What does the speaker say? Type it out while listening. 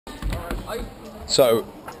So,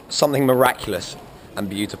 something miraculous and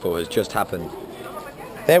beautiful has just happened.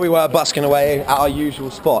 There we were busking away at our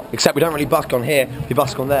usual spot, except we don't really busk on here, we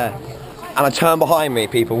busk on there. And I turn behind me,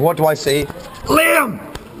 people, what do I see? Liam!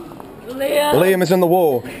 Liam is in the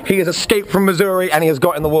wall. He has escaped from Missouri and he has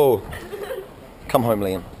got in the wall. Come home,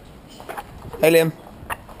 Liam. Hey, Liam.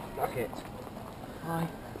 Bucket. Hi.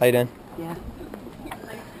 How you doing? Yeah.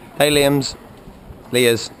 Hey, Liam's.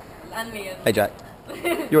 Leah's. And Liam. Hey, Jack.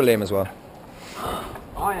 You're Liam as well.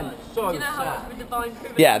 I am so Do you know how sad. much of a divine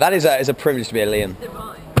privilege Yeah, that is a privilege to be a Liam.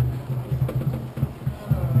 divine?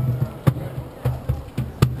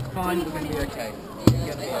 It's fine, we're going to be okay.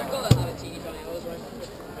 I've got to have a teeny tiny oils right.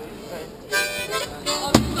 I've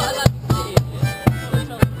got a lamp.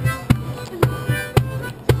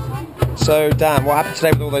 So, Dan, what happened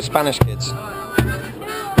today with all those Spanish kids?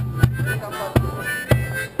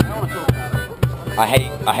 I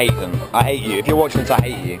hate them. I hate you. If you're watching this, I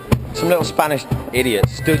hate you. Some little Spanish idiot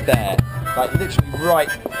stood there, like literally right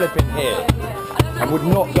flipping here, and would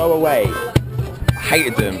not go away. I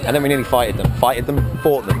hated them, and then we nearly fought them,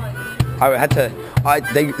 fought them. I had to,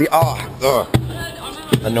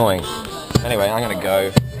 annoying. Anyway, I'm gonna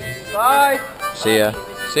go. Bye! See ya.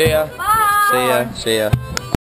 See ya. Bye. See ya. See ya.